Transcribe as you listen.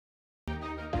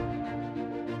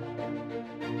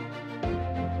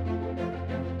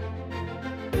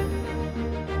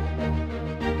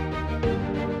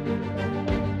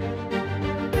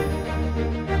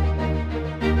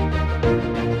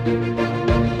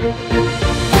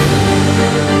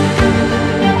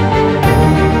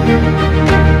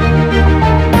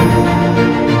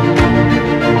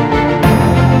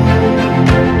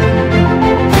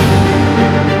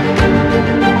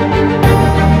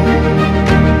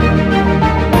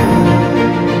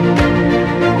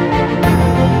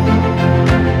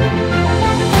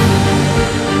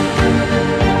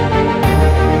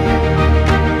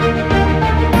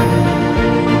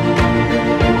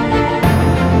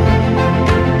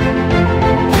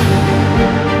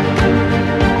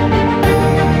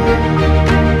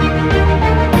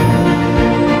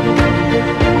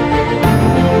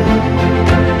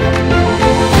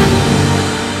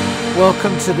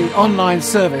to the online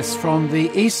service from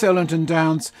the East Solent and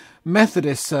Downs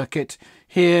Methodist Circuit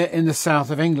here in the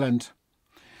south of England.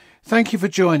 Thank you for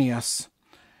joining us.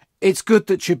 It's good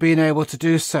that you've been able to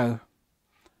do so.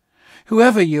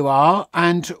 Whoever you are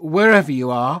and wherever you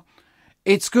are,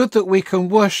 it's good that we can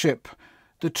worship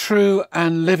the true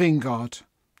and living God,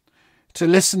 to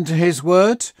listen to his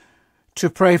word, to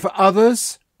pray for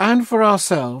others and for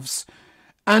ourselves,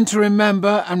 and to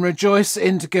remember and rejoice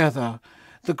in together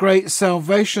the great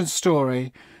salvation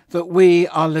story that we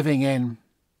are living in.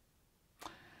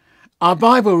 Our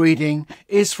Bible reading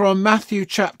is from Matthew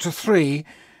chapter 3,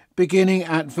 beginning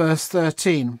at verse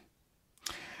 13.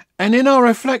 And in our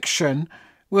reflection,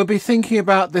 we'll be thinking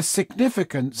about the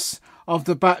significance of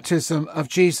the baptism of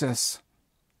Jesus.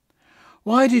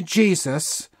 Why did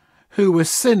Jesus, who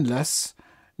was sinless,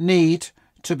 need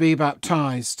to be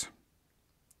baptized?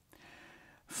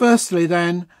 Firstly,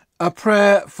 then, a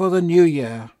prayer for the new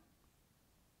year.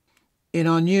 In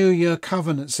our New Year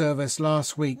Covenant service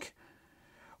last week,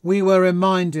 we were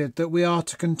reminded that we are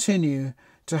to continue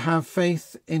to have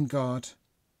faith in God,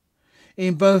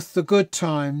 in both the good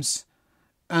times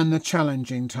and the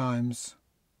challenging times.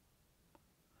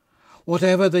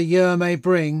 Whatever the year may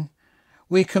bring,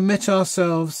 we commit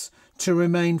ourselves to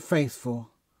remain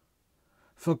faithful,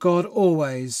 for God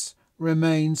always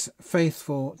remains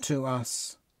faithful to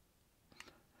us.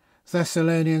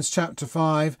 Thessalonians chapter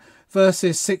 5,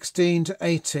 verses 16 to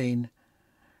 18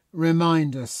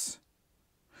 remind us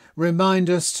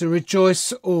to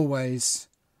rejoice always,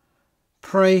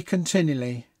 pray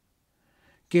continually,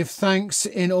 give thanks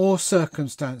in all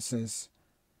circumstances,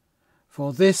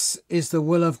 for this is the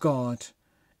will of God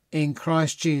in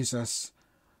Christ Jesus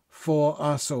for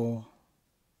us all.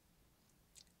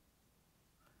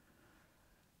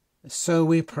 So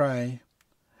we pray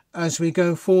as we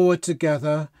go forward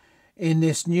together in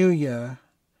this new year,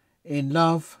 in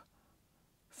love,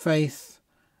 faith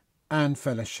and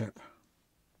fellowship.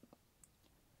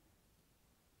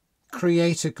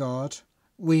 Creator God,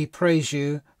 we praise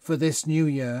you for this new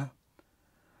year,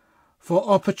 for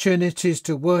opportunities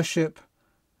to worship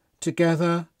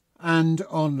together and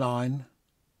online,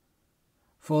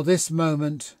 for this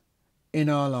moment in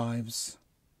our lives.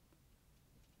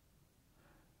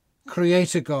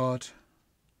 Creator God,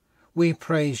 we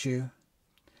praise you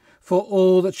for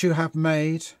all that you have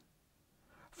made,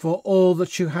 for all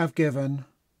that you have given,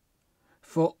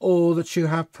 for all that you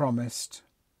have promised.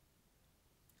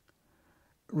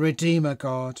 Redeemer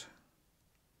God,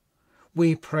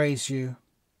 we praise you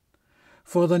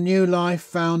for the new life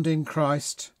found in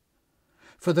Christ,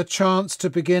 for the chance to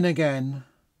begin again,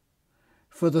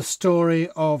 for the story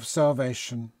of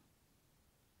salvation.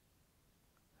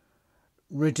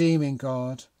 Redeeming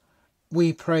God,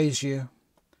 we praise you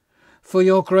for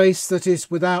your grace that is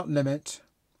without limit,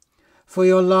 for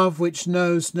your love which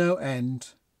knows no end,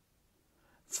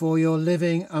 for your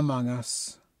living among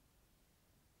us.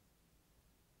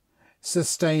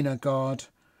 Sustainer God,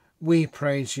 we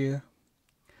praise you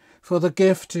for the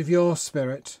gift of your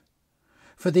Spirit,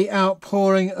 for the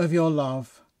outpouring of your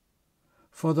love,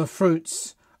 for the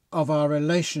fruits of our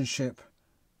relationship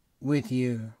with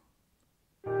you.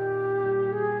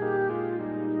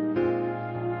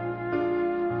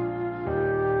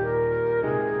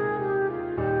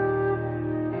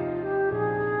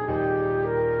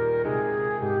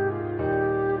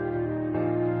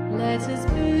 Let us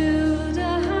build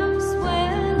a house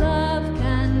where love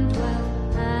can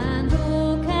dwell and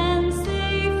all can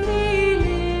safely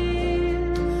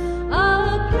live,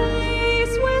 a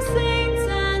place where saints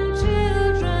and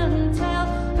children tell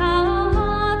how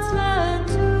hearts learn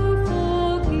to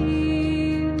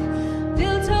forgive,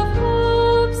 built of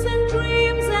hopes and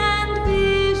dreams and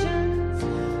visions,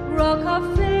 rock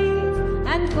of faith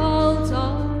and vault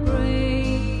of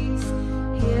grace.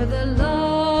 Here the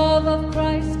love of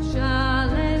Christ shall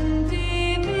end.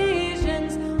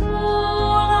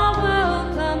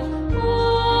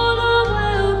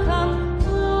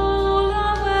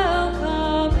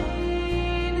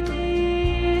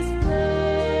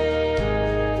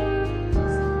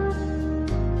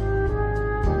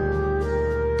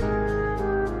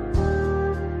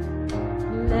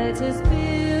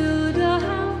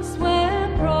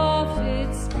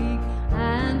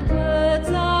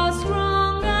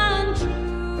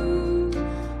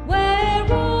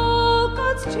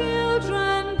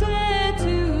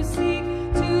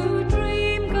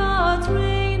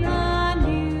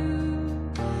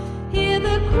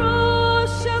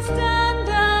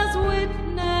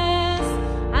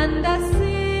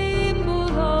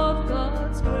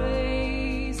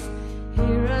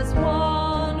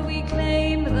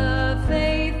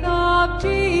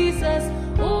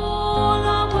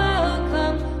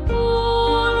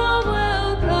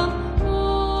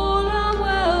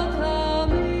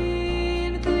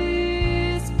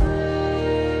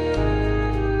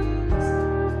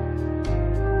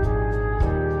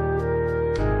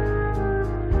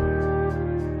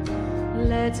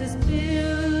 Let us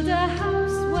build a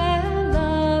house where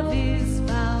love is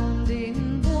found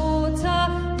in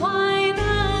water, wine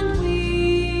and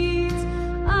weeds,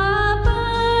 a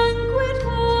banquet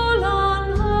hall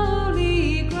on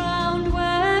holy ground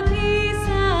where peace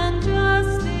and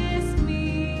justice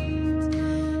meet.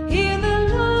 Here the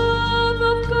love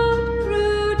of God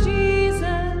through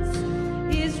Jesus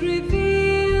is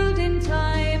revealed in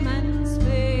time and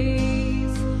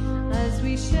space, as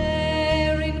we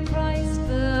share in Christ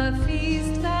the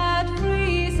feast that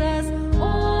praises.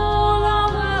 All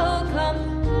are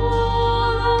welcome,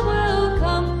 all are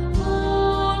welcome,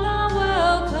 all are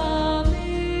welcome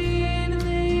in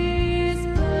this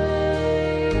place.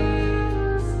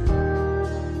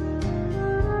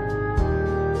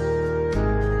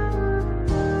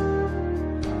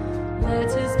 Let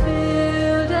us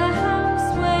build a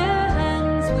house where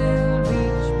hands will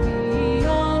reach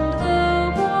beyond the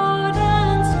wood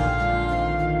and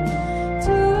stone,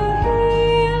 to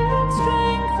heal and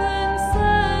strengthen,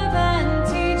 serve and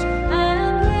teach,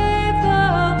 and live the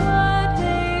word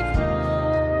they've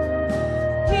known.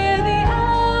 Hear the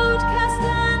outcast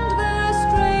and the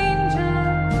stranger,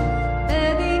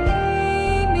 bear the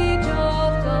image of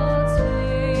God's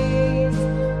ways.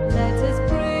 Let us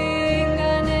bring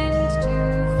an end to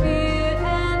fear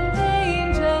and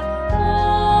danger.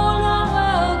 All are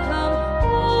welcome,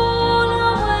 all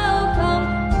are welcome,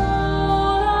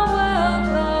 all are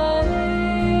welcome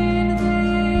in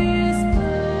this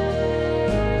place.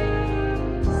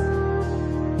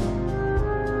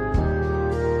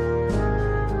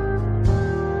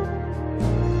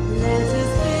 Let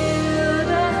us build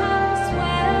a house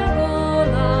where all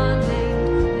are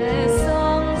named, their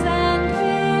songs and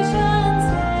visions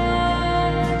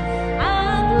heard,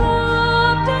 and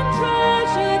loved and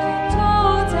treasured,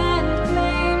 taught and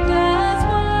claimed as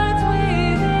words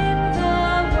within the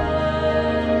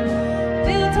word.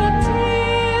 Built of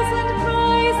tears and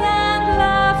cries and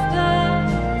laughter,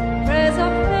 prayers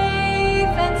of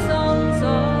faith and songs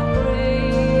of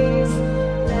praise.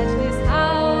 Let this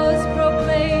house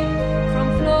proclaim from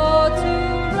floor to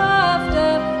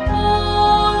rafter.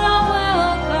 All are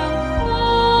welcome,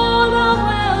 all are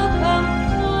welcome,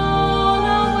 all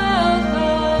are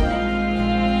welcome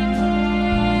in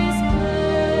this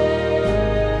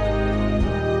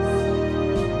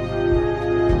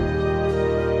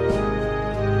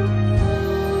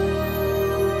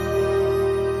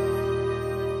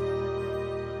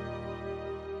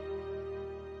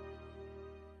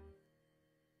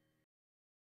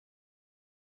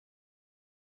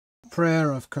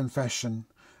Prayer of confession,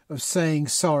 of saying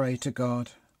sorry to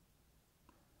God.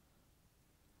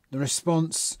 The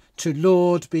response to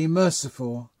Lord be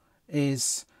merciful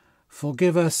is,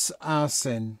 forgive us our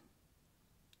sin.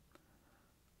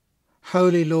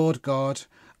 Holy Lord God,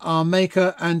 our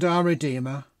Maker and our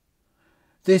Redeemer,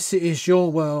 this is your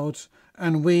world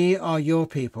and we are your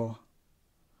people.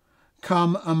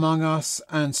 Come among us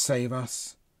and save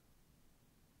us.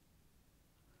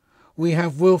 We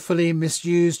have wilfully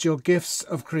misused your gifts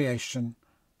of creation.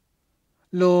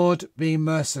 Lord, be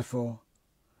merciful.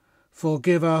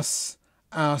 Forgive us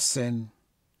our sin.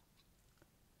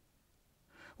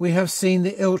 We have seen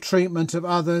the ill treatment of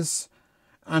others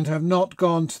and have not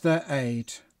gone to their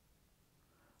aid.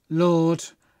 Lord,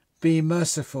 be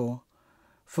merciful.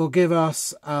 Forgive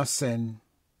us our sin.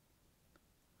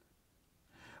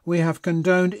 We have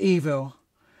condoned evil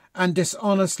and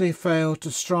dishonestly failed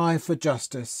to strive for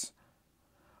justice.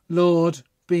 Lord,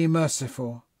 be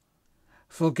merciful.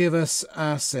 Forgive us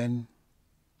our sin.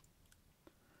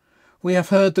 We have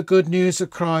heard the good news of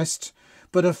Christ,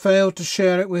 but have failed to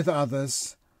share it with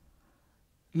others.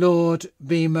 Lord,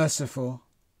 be merciful.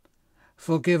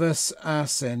 Forgive us our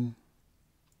sin.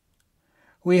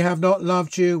 We have not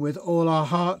loved you with all our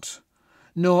heart,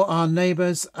 nor our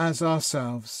neighbours as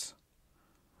ourselves.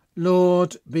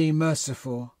 Lord, be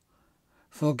merciful.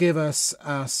 Forgive us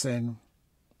our sin.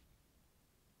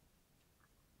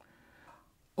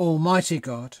 Almighty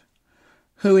God,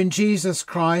 who in Jesus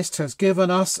Christ has given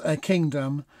us a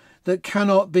kingdom that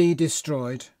cannot be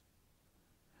destroyed,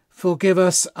 forgive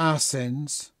us our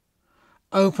sins,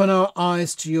 open our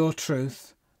eyes to your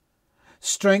truth,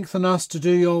 strengthen us to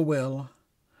do your will,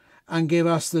 and give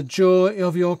us the joy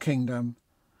of your kingdom,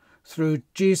 through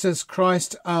Jesus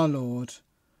Christ our Lord.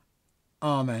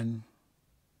 Amen.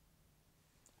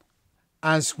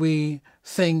 As we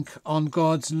think on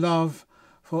God's love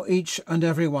for each and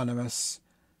every one of us,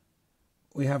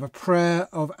 we have a prayer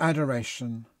of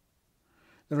adoration.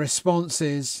 The response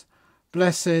is,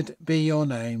 Blessed be your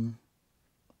name.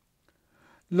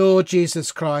 Lord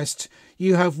Jesus Christ,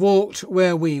 you have walked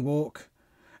where we walk,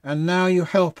 and now you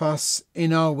help us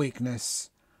in our weakness.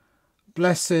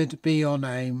 Blessed be your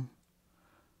name.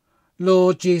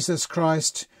 Lord Jesus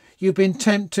Christ, you've been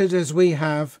tempted as we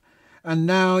have, and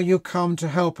now you come to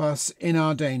help us in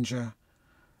our danger.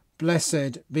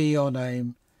 Blessed be your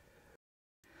name.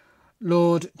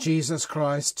 Lord Jesus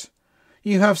Christ,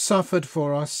 you have suffered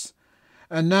for us,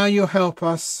 and now you help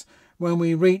us when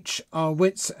we reach our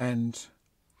wits' end.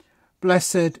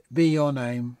 Blessed be your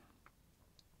name.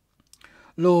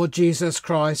 Lord Jesus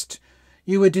Christ,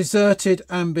 you were deserted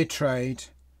and betrayed,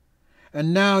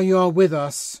 and now you are with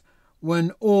us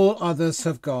when all others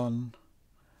have gone.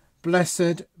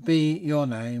 Blessed be your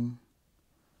name.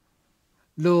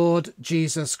 Lord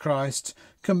Jesus Christ,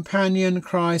 companion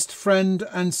Christ, friend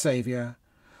and Saviour,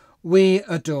 we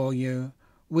adore you,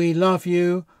 we love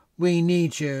you, we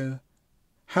need you.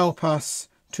 Help us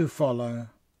to follow.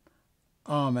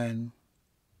 Amen.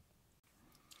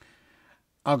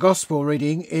 Our Gospel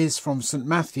reading is from St.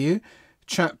 Matthew,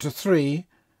 chapter 3,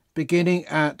 beginning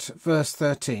at verse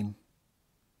 13.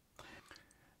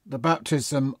 The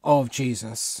baptism of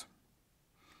Jesus.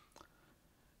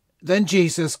 Then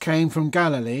Jesus came from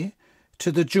Galilee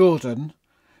to the Jordan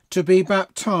to be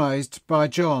baptized by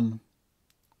John.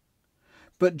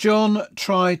 But John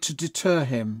tried to deter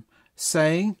him,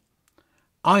 saying,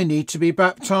 I need to be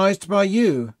baptized by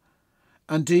you,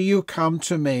 and do you come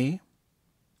to me?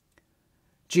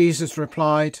 Jesus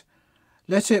replied,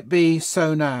 Let it be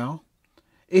so now.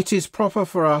 It is proper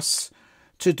for us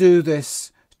to do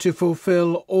this to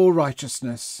fulfill all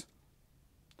righteousness.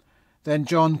 Then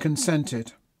John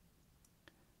consented.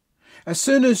 As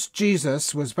soon as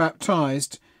Jesus was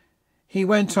baptized, he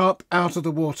went up out of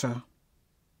the water.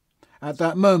 At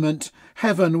that moment,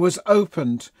 heaven was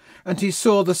opened, and he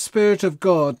saw the Spirit of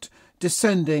God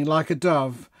descending like a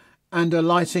dove and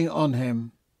alighting on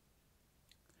him.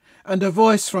 And a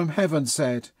voice from heaven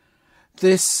said,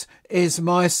 This is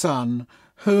my Son,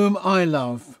 whom I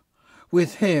love.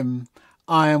 With him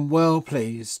I am well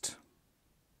pleased.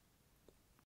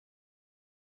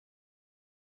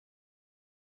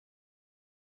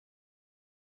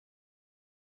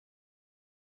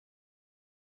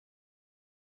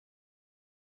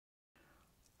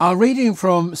 Our reading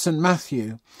from St.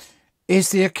 Matthew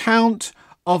is the account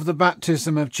of the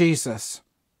baptism of Jesus.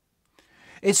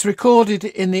 It's recorded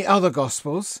in the other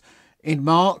Gospels, in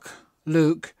Mark,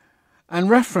 Luke, and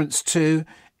referenced to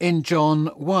in John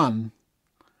 1,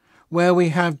 where we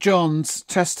have John's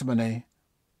testimony.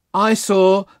 I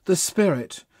saw the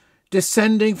Spirit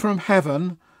descending from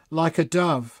heaven like a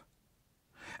dove,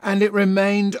 and it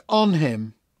remained on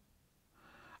him.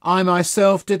 I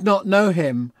myself did not know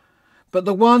him, but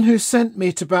the one who sent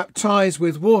me to baptize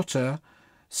with water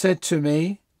said to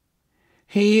me,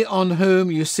 He on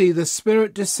whom you see the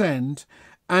Spirit descend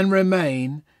and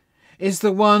remain is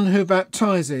the one who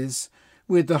baptizes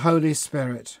with the Holy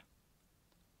Spirit.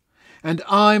 And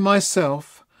I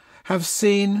myself have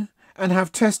seen and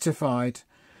have testified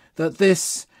that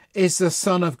this is the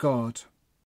Son of God.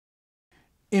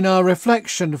 In our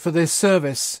reflection for this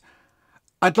service,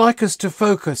 I'd like us to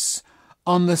focus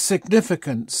on the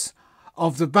significance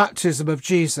of the baptism of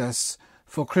Jesus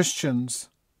for Christians.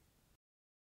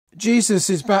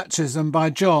 Jesus' baptism by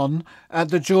John at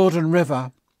the Jordan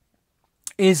River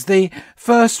is the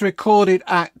first recorded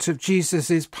act of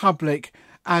Jesus' public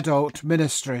adult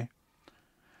ministry.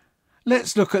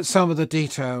 Let's look at some of the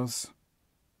details.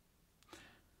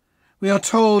 We are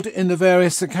told in the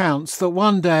various accounts that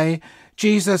one day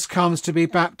Jesus comes to be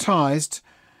baptized,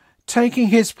 taking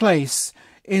his place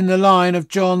in the line of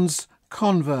John's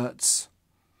converts.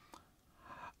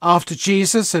 After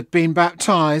Jesus had been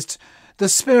baptized, the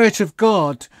Spirit of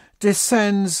God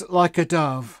descends like a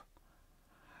dove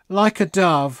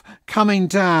coming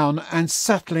down and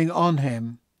settling on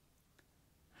him.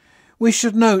 We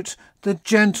should note the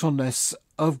gentleness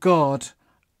of God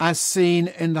as seen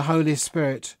in the Holy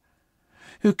Spirit,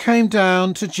 who came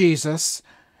down to Jesus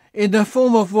in the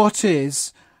form of what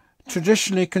is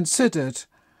traditionally considered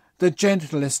the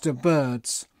gentlest of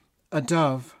birds, a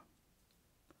dove.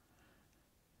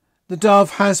 The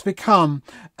dove has become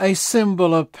a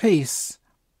symbol of peace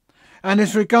and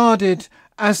is regarded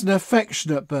as an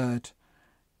affectionate bird,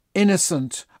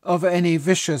 innocent of any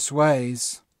vicious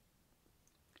ways.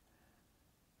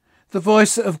 The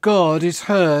voice of God is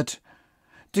heard,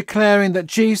 declaring that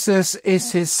Jesus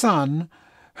is his Son,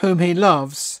 whom he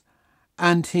loves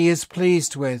and he is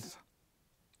pleased with.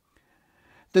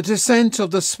 The descent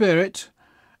of the Spirit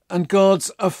and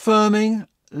God's affirming,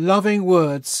 loving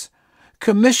words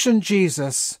commission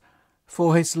Jesus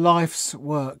for his life's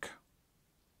work.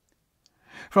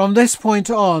 From this point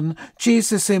on,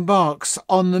 Jesus embarks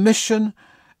on the mission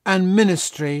and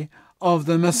ministry of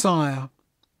the Messiah,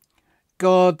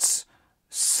 God's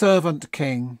servant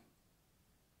king.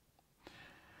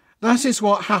 That is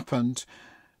what happened,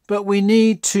 but we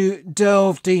need to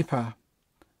delve deeper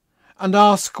and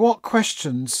ask what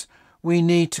questions we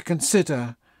need to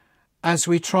consider as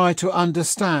we try to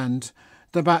understand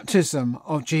the baptism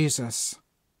of Jesus.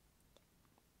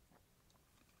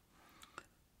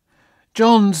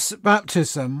 John's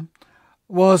baptism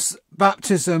was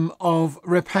baptism of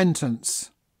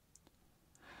repentance,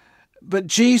 but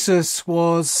Jesus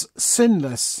was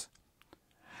sinless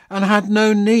and had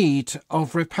no need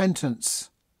of repentance.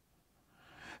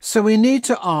 So we need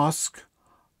to ask,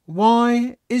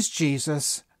 why is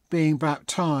Jesus being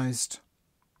baptized?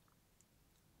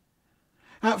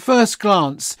 At first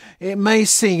glance, it may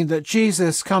seem that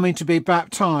Jesus coming to be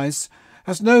baptized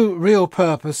has no real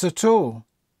purpose at all.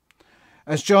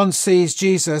 As John sees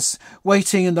Jesus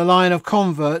waiting in the line of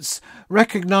converts,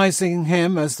 recognizing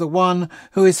him as the one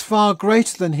who is far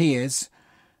greater than he is,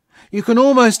 you can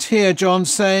almost hear John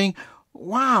saying,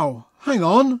 "Wow, hang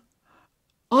on,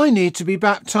 I need to be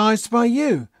baptized by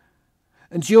you,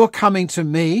 and you're coming to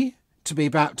me to be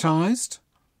baptized?"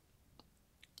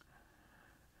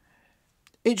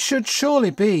 It should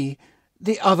surely be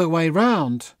the other way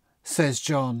round, says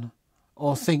John,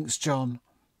 or thinks John.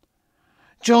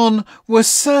 John was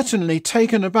certainly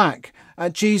taken aback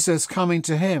at Jesus coming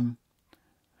to him.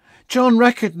 John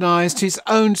recognized his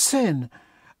own sin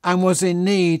and was in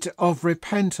need of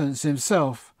repentance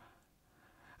himself.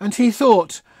 And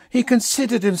he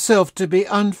considered himself to be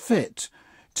unfit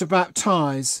to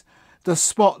baptize the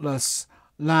spotless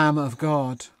Lamb of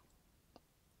God.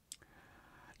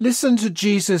 Listen to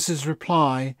Jesus'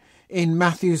 reply in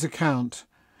Matthew's account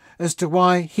as to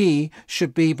why he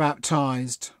should be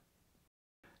baptized.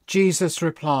 Jesus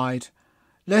replied,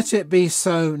 "Let it be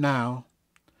so now.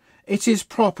 It is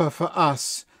proper for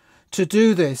us to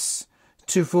do this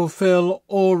to fulfill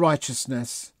all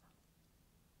righteousness."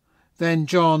 Then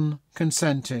John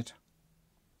consented.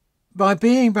 By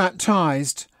being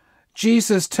baptized,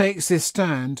 Jesus takes his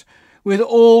stand with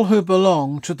all who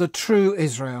belong to the true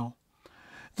Israel,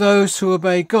 those who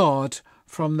obey God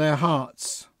from their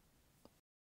hearts.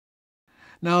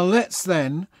 Now let's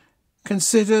then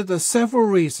consider the several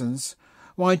reasons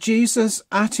why Jesus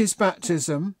at his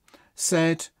baptism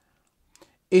said,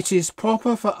 "It is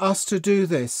proper for us to do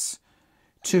this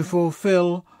to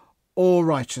fulfill all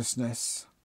righteousness."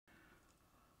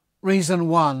 Reason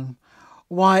 1,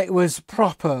 why it was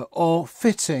proper or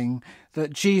fitting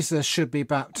that Jesus should be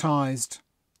baptized.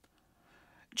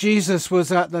 Jesus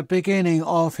was at the beginning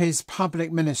of his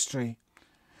public ministry.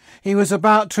 He was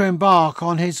about to embark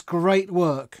on his great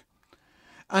work,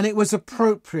 and it was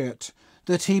appropriate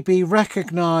that he be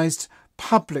recognized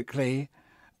publicly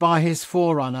by his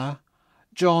forerunner,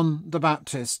 John the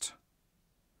Baptist.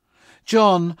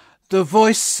 John, the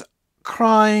voice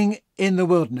crying in the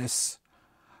wilderness,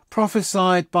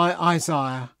 prophesied by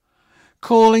Isaiah,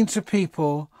 calling to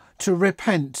people to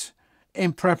repent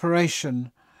in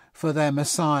preparation for their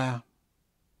Messiah.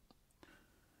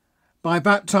 By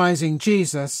baptizing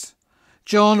Jesus,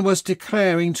 John was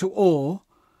declaring to all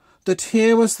that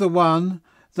here was the one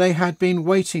they had been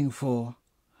waiting for,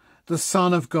 the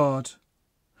Son of God,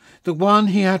 the one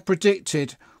he had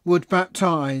predicted would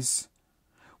baptize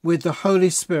with the Holy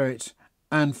Spirit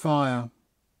and fire.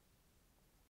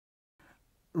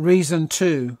 Reason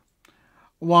 2,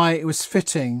 why it was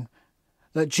fitting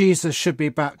that Jesus should be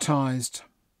baptized.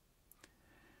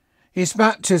 His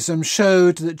baptism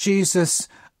showed that Jesus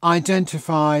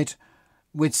identified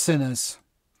with sinners.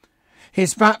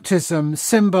 His baptism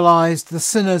symbolized the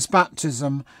sinner's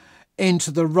baptism into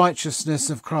the righteousness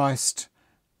of Christ,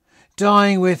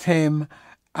 dying with him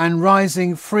and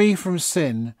rising free from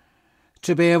sin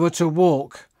to be able to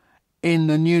walk in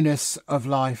the newness of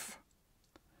life.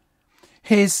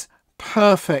 His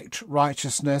perfect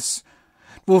righteousness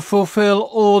will fulfill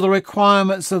all the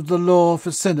requirements of the law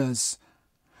for sinners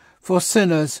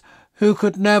who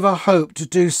could never hope to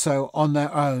do so on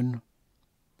their own.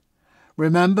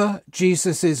 Remember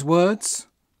Jesus' words?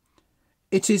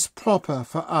 It is proper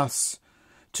for us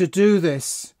to do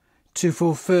this to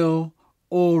fulfill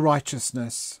all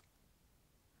righteousness.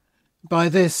 By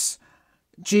this,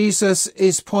 Jesus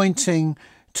is pointing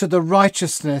to the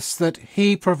righteousness that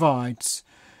he provides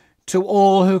to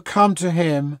all who come to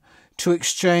him to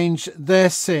exchange their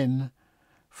sin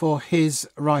for his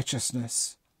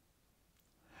righteousness.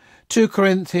 2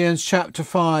 Corinthians chapter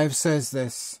 5 says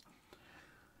this,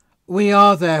 "We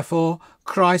are therefore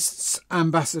Christ's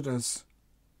ambassadors,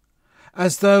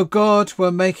 as though God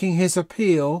were making his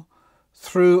appeal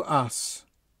through us.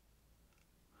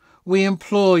 we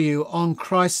implore you on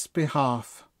Christ's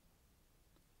behalf.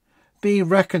 Be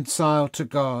reconciled to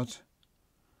God.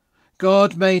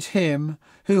 God made him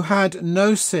who had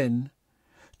no sin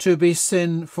to be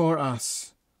sin for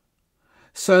us,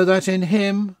 so that in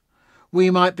him we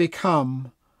might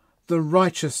become the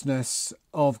righteousness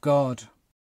of God.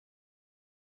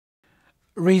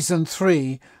 Reason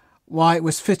 3 why it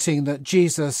was fitting that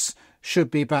Jesus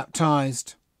should be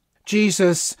baptized.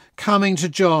 Jesus, coming to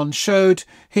John, showed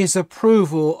his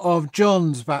approval of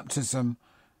John's baptism,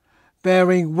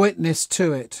 bearing witness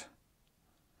to it,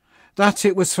 that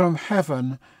it was from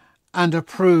heaven and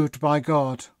approved by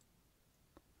God.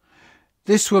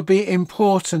 This would be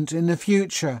important in the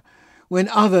future when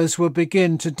others will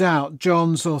begin to doubt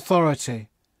John's authority,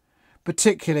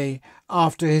 particularly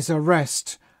after his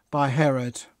arrest by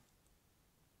Herod.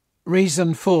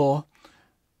 Reason 4,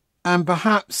 and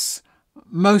perhaps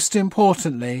most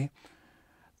importantly,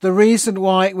 the reason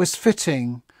why it was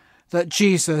fitting that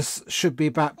Jesus should be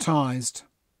baptized.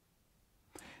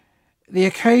 The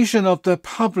occasion of the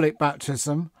public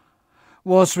baptism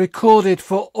was recorded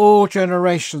for all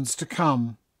generations to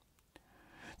come,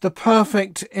 the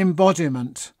perfect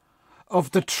embodiment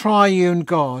of the triune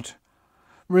God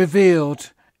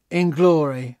revealed in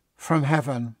glory from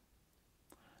heaven.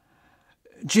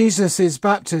 Jesus'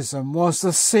 baptism was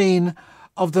the scene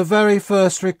of the very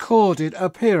first recorded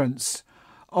appearance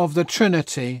of the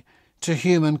Trinity to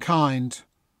humankind.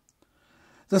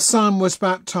 The Son was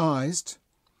baptized,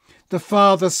 the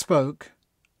Father spoke,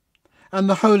 and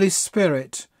the Holy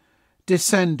Spirit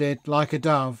descended like a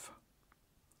dove.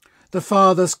 The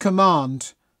Father's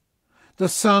command, the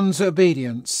Son's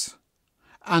obedience,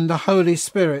 and the Holy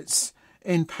Spirit's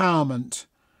empowerment,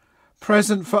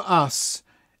 present for us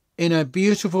in a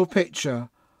beautiful picture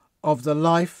of the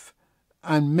life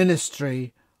and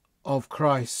ministry of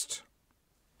Christ.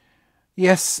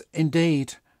 Yes,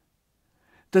 indeed,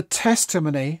 the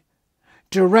testimony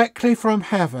directly from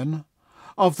heaven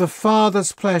of the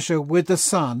Father's pleasure with the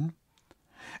Son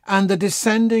and the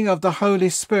descending of the Holy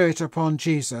Spirit upon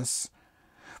Jesus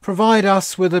provide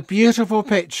us with a beautiful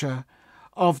picture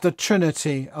of the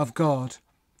Trinity of God.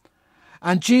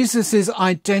 And Jesus'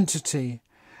 identity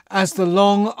as the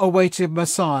long-awaited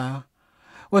Messiah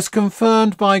was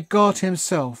confirmed by God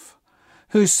himself,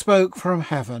 who spoke from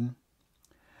heaven.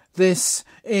 "This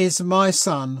is my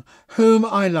Son, whom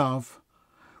I love.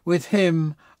 With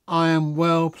him I am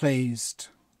well pleased."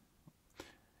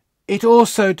 It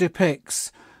also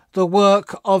depicts the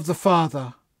work of the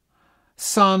Father,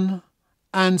 Son,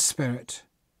 and Spirit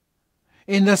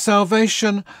in the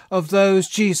salvation of those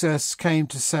Jesus came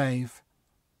to save.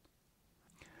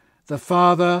 The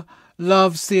Father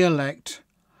loves the elect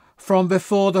from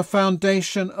before the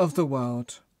foundation of the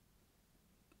world.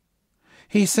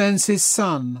 He sends his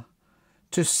Son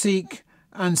to seek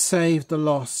and save the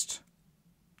lost,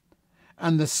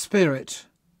 and the Spirit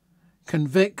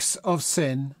convicts of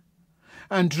sin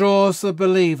and draws the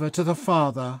believer to the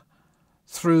Father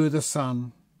through the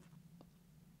Son.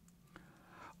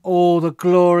 All the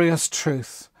glorious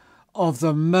truth of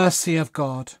the mercy of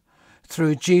God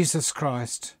through Jesus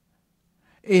Christ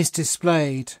is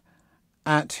displayed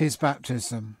at his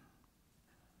baptism.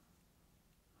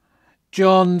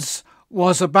 John's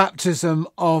was a baptism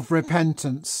of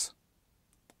repentance,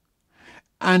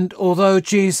 and although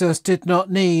Jesus did not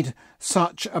need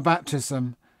such a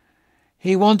baptism,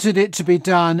 he wanted it to be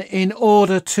done in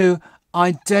order to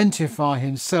identify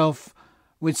himself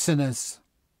with sinners.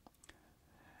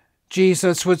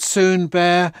 Jesus would soon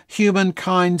bear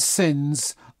humankind's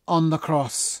sins on the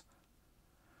cross,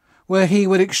 where he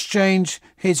would exchange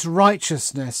his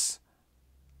righteousness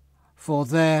for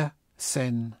their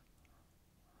sin,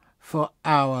 for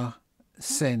our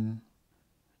sin.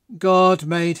 God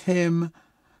made him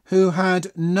who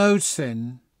had no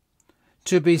sin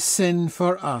to be sin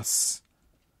for us,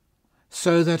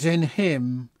 so that in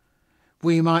him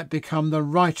we might become the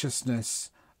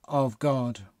righteousness of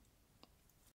God.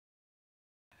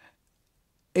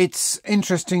 It's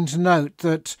interesting to note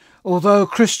that although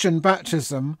Christian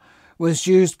baptism was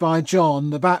used by John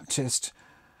the Baptist,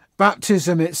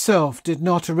 baptism itself did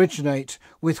not originate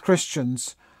with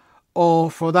Christians, or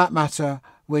for that matter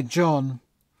with John.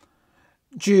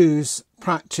 Jews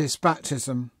practice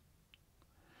baptism.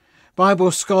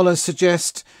 Bible scholars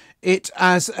suggest it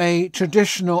as a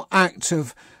traditional act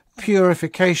of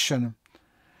purification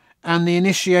and the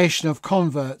initiation of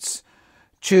converts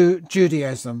to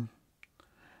Judaism,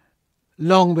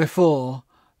 long before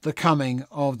the coming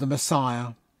of the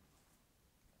Messiah.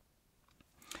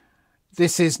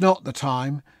 This is not the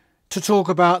time to talk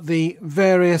about the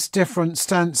various different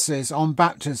stances on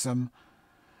baptism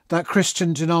that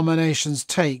Christian denominations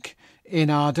take in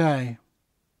our day.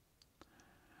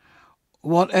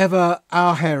 Whatever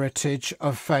our heritage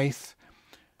of faith,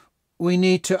 we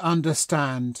need to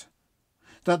understand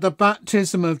that the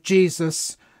baptism of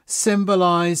Jesus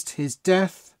symbolized his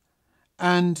death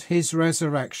and his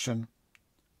resurrection.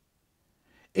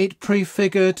 It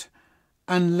prefigured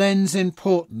and lends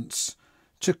importance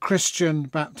to Christian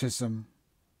baptism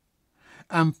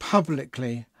and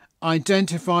publicly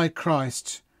identified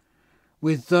Christ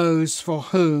with those for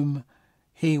whom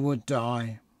he would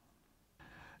die.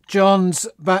 John's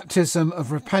baptism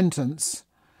of repentance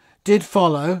did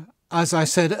follow, as I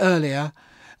said earlier,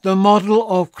 the model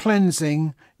of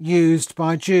cleansing used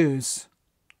by Jews,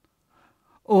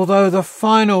 although the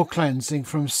final cleansing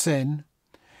from sin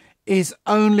is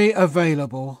only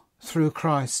available through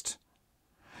Christ,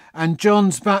 and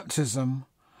John's baptism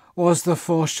was the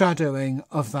foreshadowing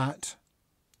of that.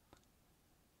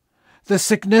 The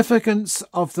significance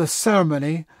of the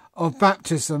ceremony of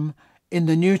baptism in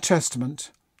the New Testament,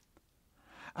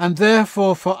 and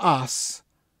therefore for us,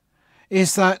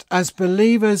 is that as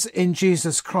believers in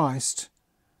Jesus Christ,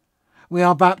 we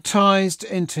are baptized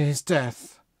into his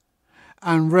death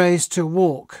and raised to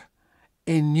walk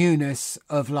in newness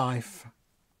of life.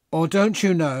 Or don't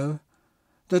you know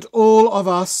that all of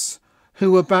us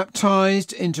who were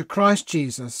baptized into Christ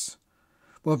Jesus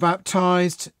were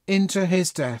baptized into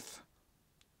his death?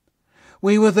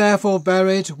 We were therefore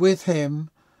buried with him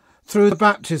through the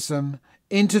baptism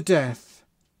into death,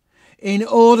 in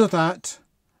order that,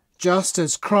 just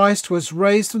as Christ was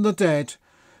raised from the dead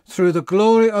through the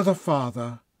glory of the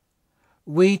Father,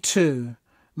 we too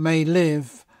may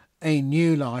live a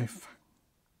new life.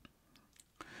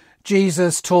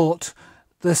 Jesus taught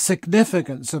the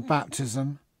significance of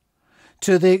baptism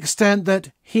to the extent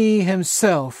that he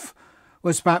himself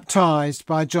was baptized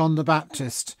by John the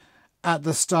Baptist at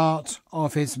the start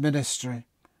of his ministry.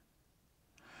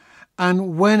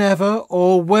 And whenever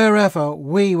or wherever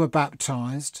we were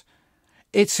baptized,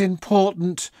 it's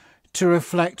important to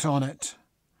reflect on it,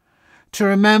 to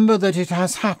remember that it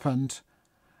has happened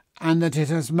and that it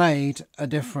has made a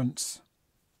difference.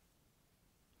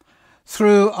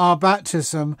 Through our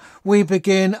baptism, we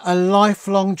begin a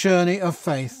lifelong journey of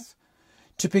faith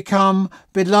to become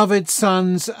beloved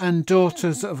sons and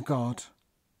daughters of God.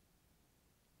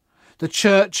 The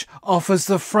Church offers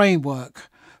the framework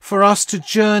for us to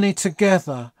journey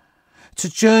together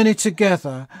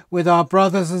with our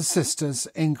brothers and sisters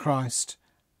in Christ.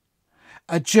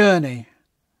 A journey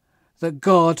that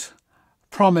God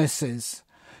promises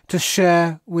to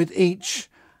share with each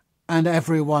and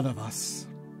every one of us.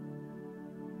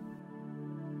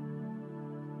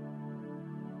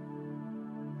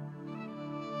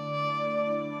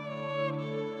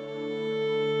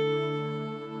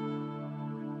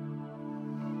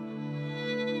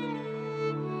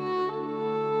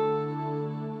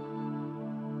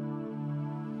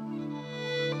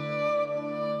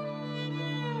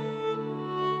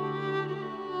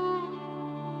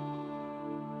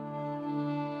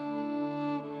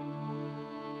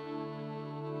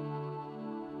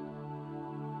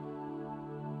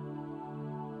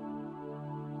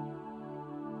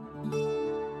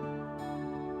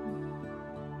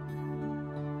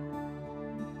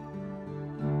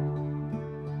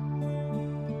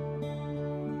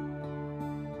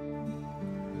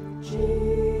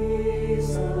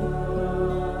 Jesus,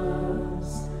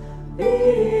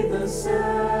 be the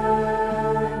center,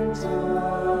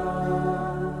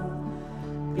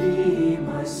 be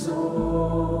my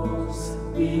source,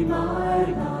 be my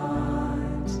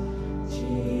light,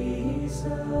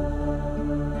 Jesus.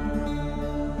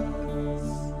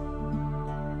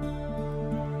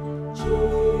 Jesus,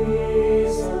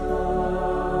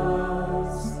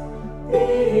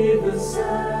 be the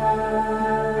center.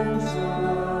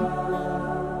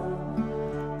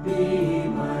 Be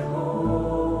my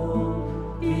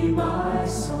hope, be my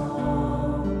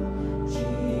song,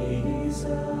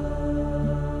 Jesus.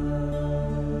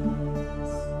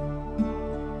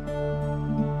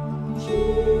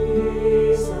 Jesus,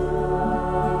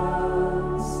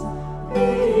 be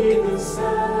the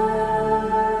center,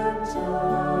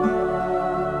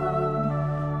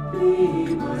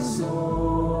 be my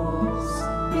source,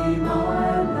 be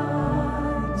my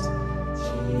light,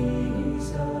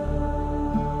 Jesus.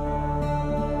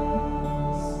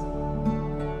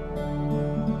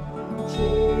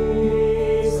 Jesus,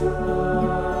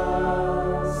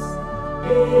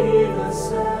 be the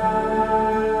center,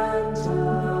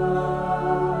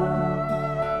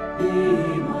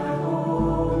 be my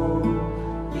hope,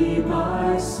 be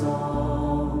my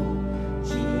song,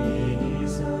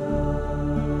 Jesus.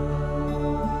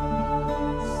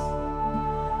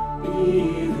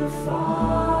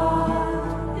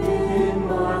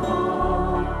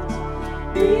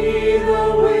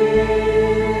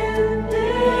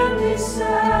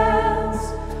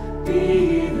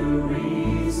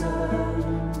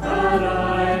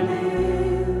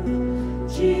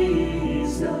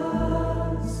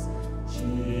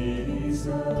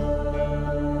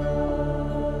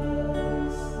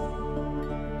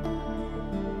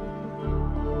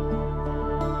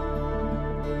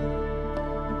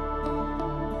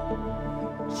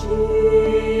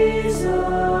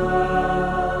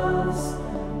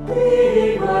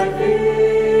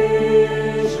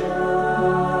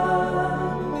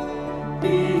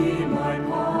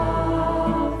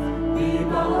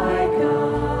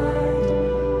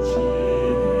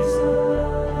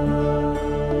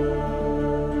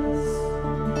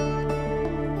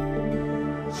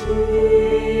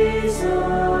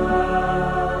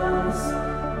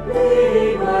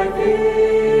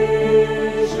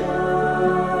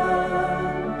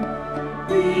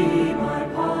 Be my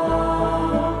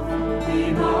path, be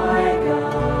my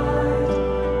guide,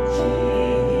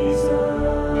 Jesus.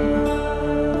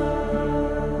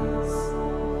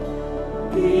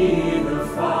 Be the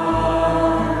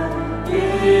fire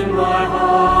in my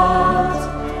heart,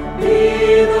 be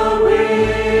the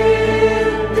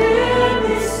wind in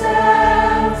these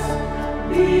sails,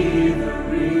 be the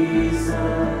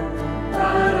reason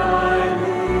that I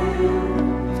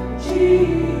live,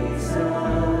 Jesus,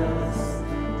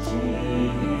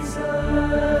 Jesus.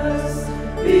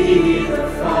 Be the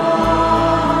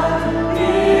fire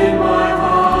in my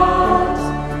heart,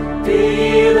 be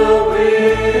the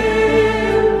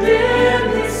wind in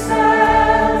these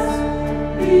sails,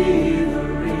 be the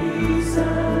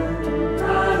reason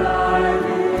that I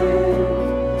live,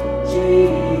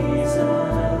 Jesus,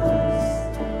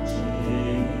 Jesus.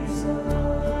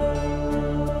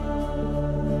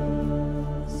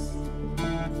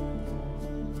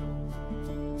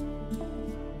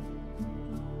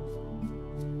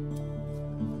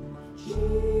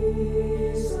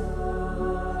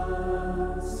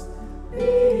 Jesus, be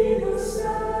the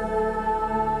center,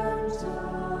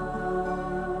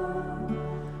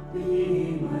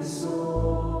 be my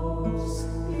source,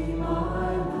 be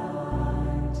my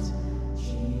light,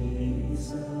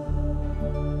 Jesus.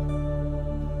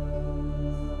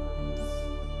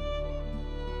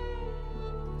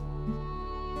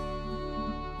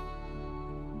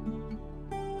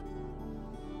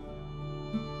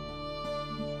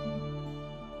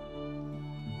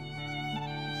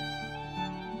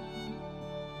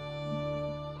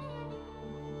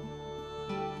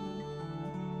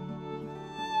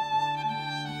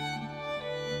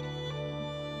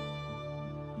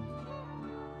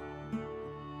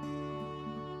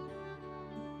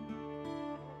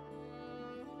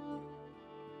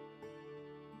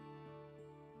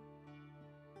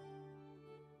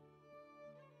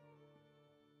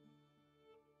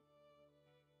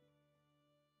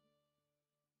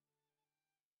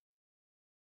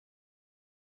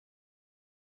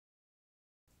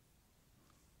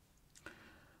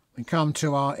 We come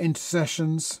to our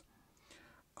intercessions,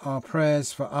 our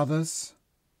prayers for others.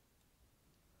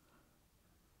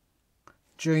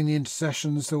 During the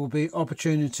intercessions there will be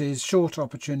opportunities, short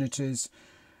opportunities,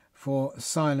 for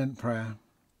silent prayer.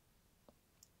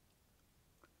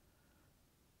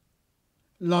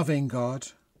 Loving God,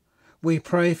 we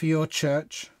pray for your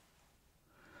church,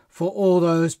 for all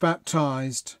those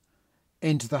baptised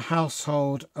into the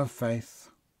household of faith.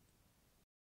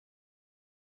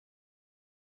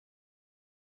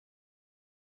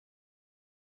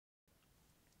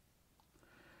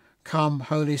 Come,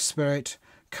 Holy Spirit,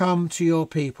 come to your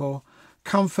people,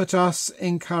 comfort us,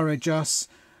 encourage us,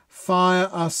 fire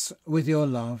us with your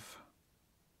love.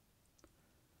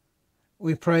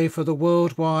 We pray for the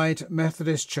worldwide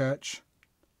Methodist Church,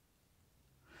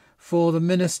 for the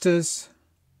ministers,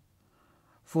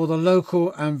 for the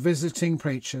local and visiting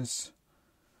preachers,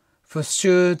 for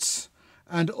stewards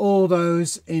and all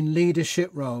those in leadership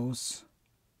roles.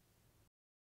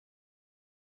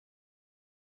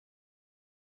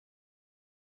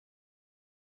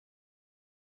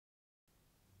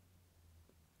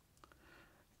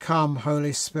 Come,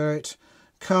 Holy Spirit,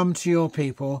 come to your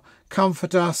people,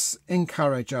 comfort us,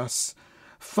 encourage us,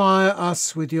 fire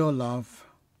us with your love.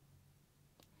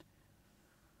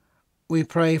 We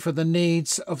pray for the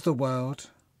needs of the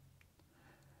world,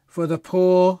 for the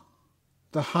poor,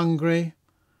 the hungry,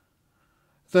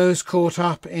 those caught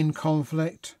up in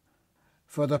conflict,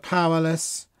 for the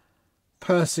powerless,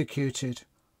 persecuted,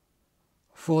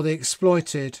 for the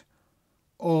exploited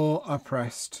or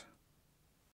oppressed.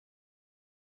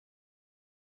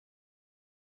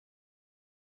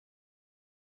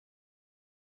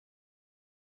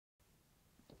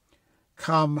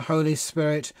 Come, Holy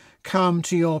Spirit, come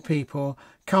to your people,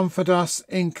 comfort us,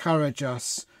 encourage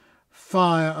us,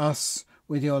 fire us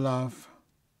with your love.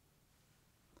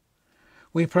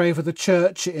 We pray for the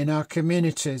church in our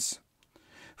communities,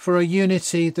 for a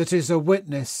unity that is a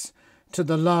witness to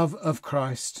the love of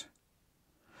Christ,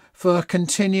 for a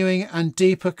continuing and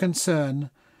deeper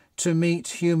concern to meet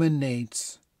human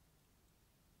needs.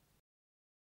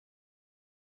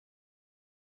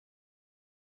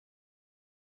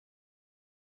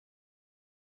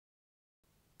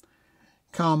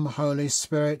 Come, Holy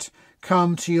Spirit,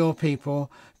 come to your people,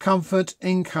 comfort,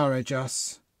 encourage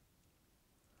us,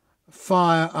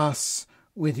 fire us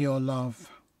with your love.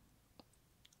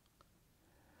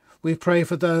 We pray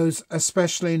for those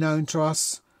especially known to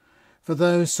us, for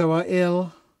those who are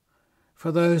ill,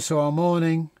 for those who are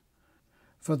mourning,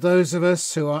 for those of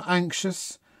us who are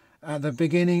anxious at the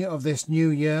beginning of this new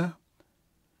year,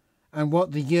 and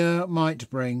what the year might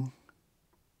bring.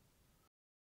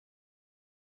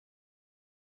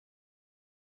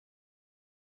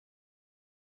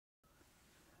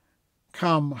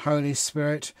 Come, Holy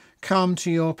Spirit, come to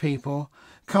your people,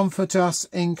 comfort us,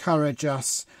 encourage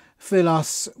us, fill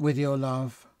us with your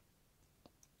love.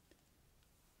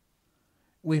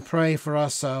 We pray for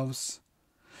ourselves,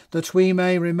 that we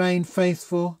may remain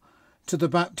faithful to the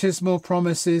baptismal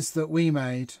promises that we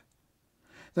made,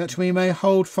 that we may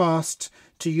hold fast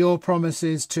to your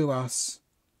promises to us.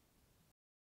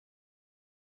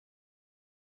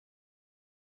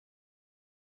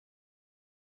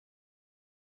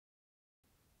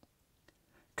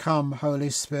 Come,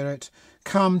 Holy Spirit,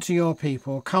 come to your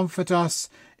people, comfort us,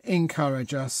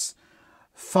 encourage us,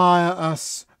 fire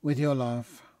us with your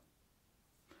love.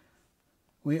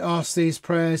 We ask these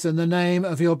prayers in the name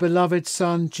of your beloved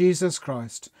Son, Jesus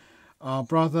Christ, our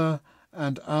brother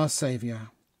and our Saviour.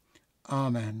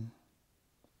 Amen.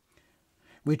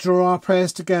 We draw our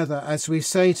prayers together as we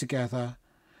say together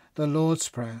the Lord's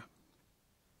Prayer.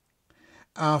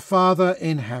 Our Father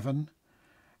in heaven,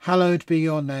 hallowed be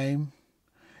your name.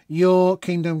 Your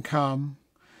kingdom come,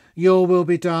 your will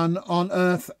be done on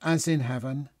earth as in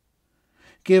heaven.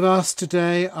 Give us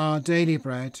today our daily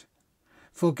bread.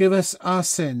 Forgive us our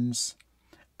sins,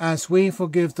 as we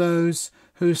forgive those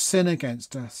who sin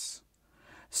against us.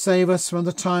 Save us from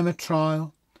the time of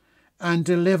trial, and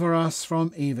deliver us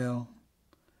from evil.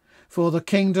 For the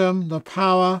kingdom, the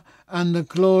power, and the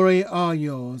glory are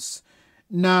yours,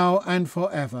 now and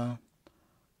forever.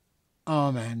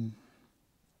 Amen.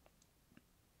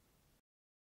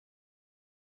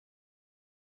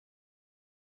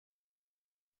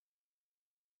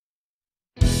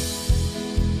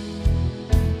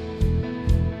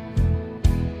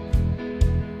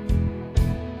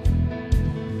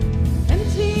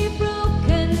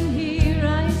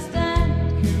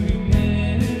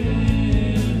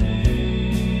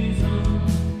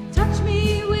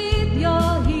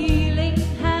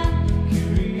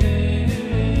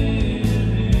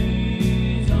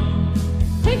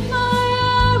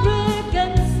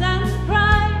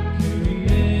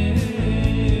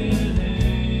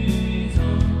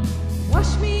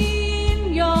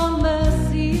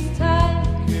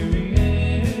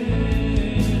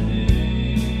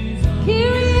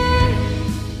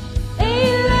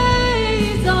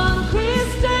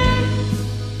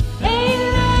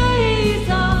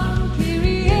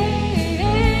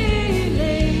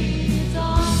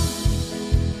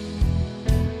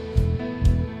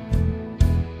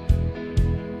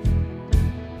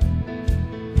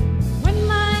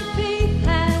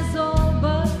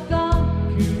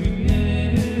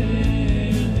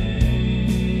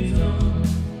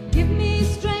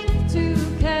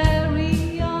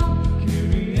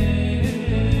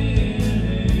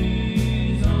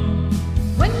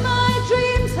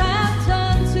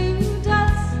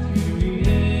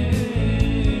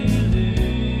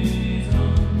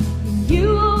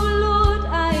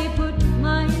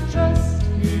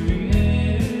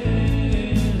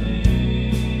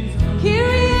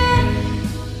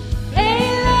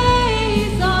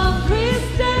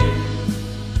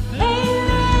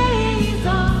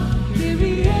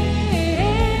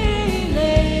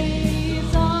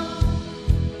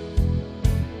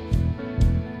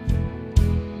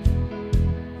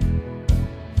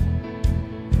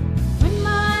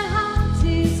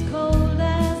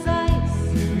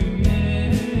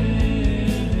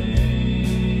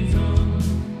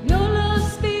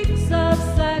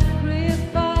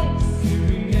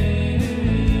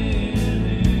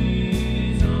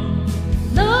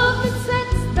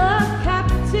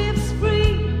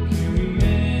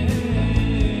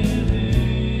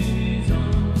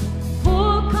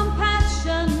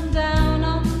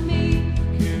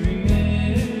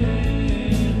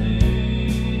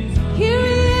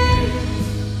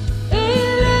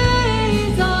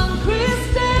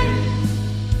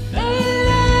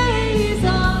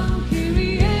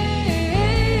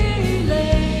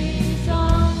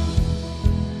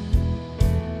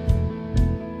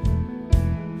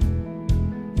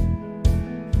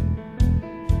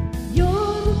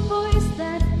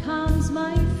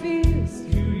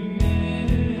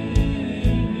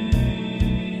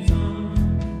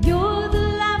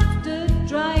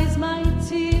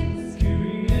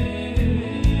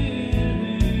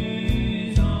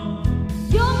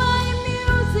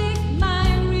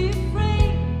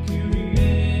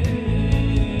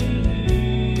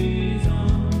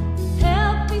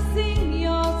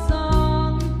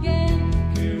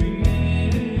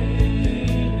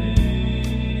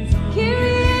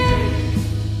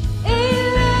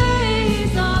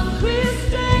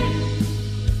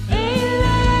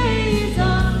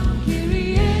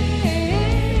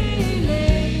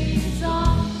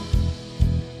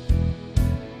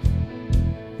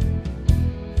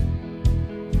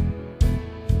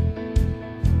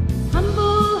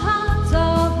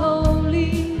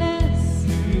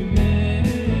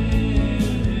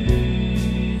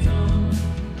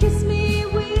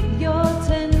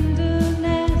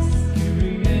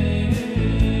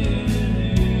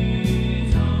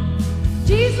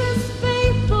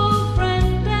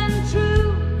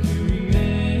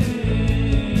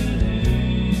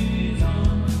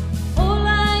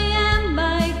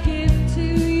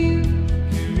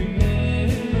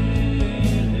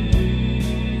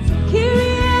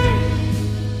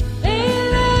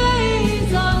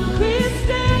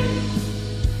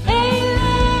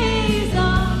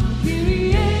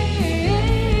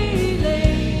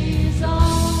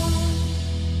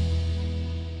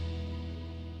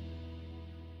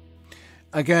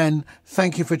 Again,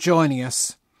 thank you for joining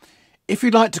us. If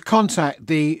you'd like to contact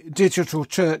the Digital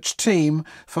Church team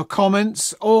for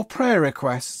comments or prayer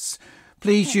requests,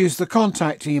 please use the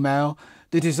contact email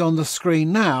that is on the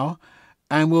screen now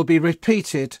and will be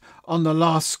repeated on the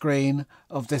last screen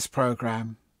of this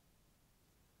programme.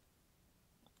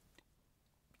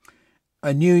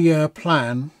 A New Year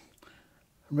Plan,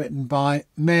 written by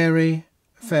Mary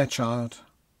Fairchild.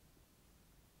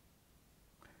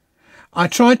 I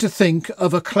tried to think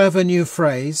of a clever new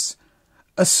phrase,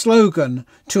 a slogan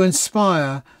to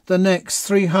inspire the next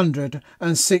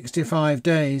 365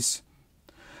 days,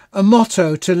 a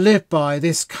motto to live by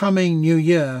this coming new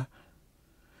year,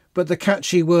 but the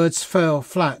catchy words fell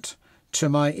flat to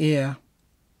my ear.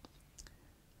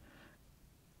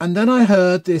 And then I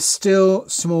heard this still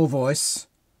small voice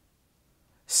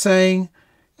saying,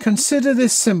 consider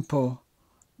this simple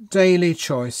daily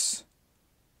choice.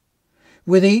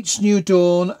 With each new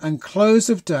dawn and close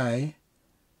of day,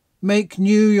 make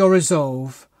new your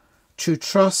resolve to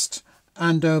trust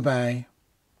and obey.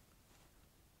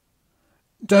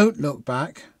 Don't look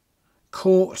back,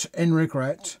 caught in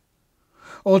regret,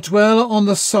 or dwell on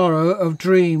the sorrow of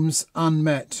dreams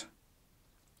unmet.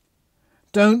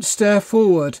 Don't stare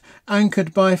forward,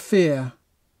 anchored by fear.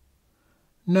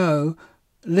 No,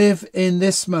 live in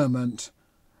this moment,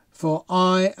 for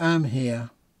I am here.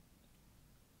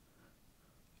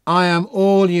 I am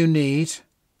all you need,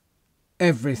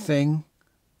 everything.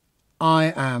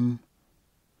 I am.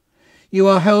 You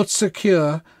are held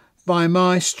secure by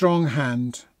my strong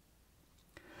hand.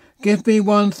 Give me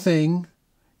one thing,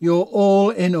 your all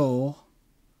in all.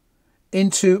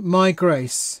 Into my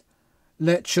grace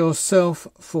let yourself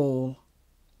fall.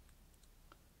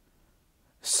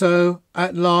 So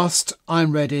at last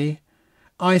I'm ready.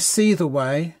 I see the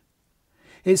way.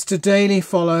 It's to daily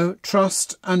follow,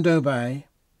 trust and obey.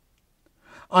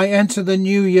 I enter the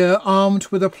new year armed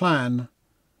with a plan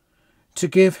to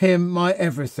give him my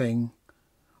everything,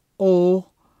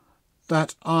 all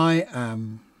that I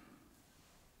am.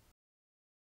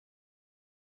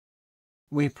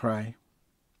 We pray.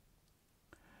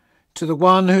 To the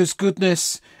one whose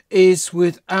goodness is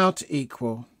without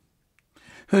equal,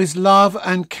 whose love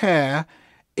and care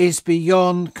is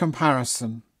beyond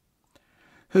comparison,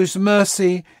 whose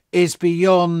mercy is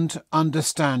beyond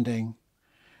understanding,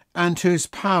 and whose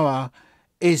power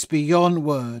is beyond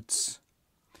words,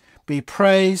 be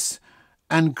praise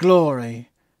and glory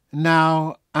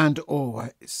now and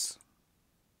always.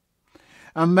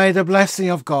 And may the blessing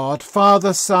of God,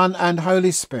 Father, Son, and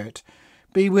Holy Spirit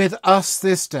be with us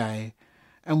this day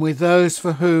and with those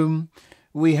for whom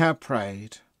we have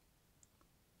prayed.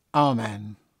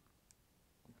 Amen.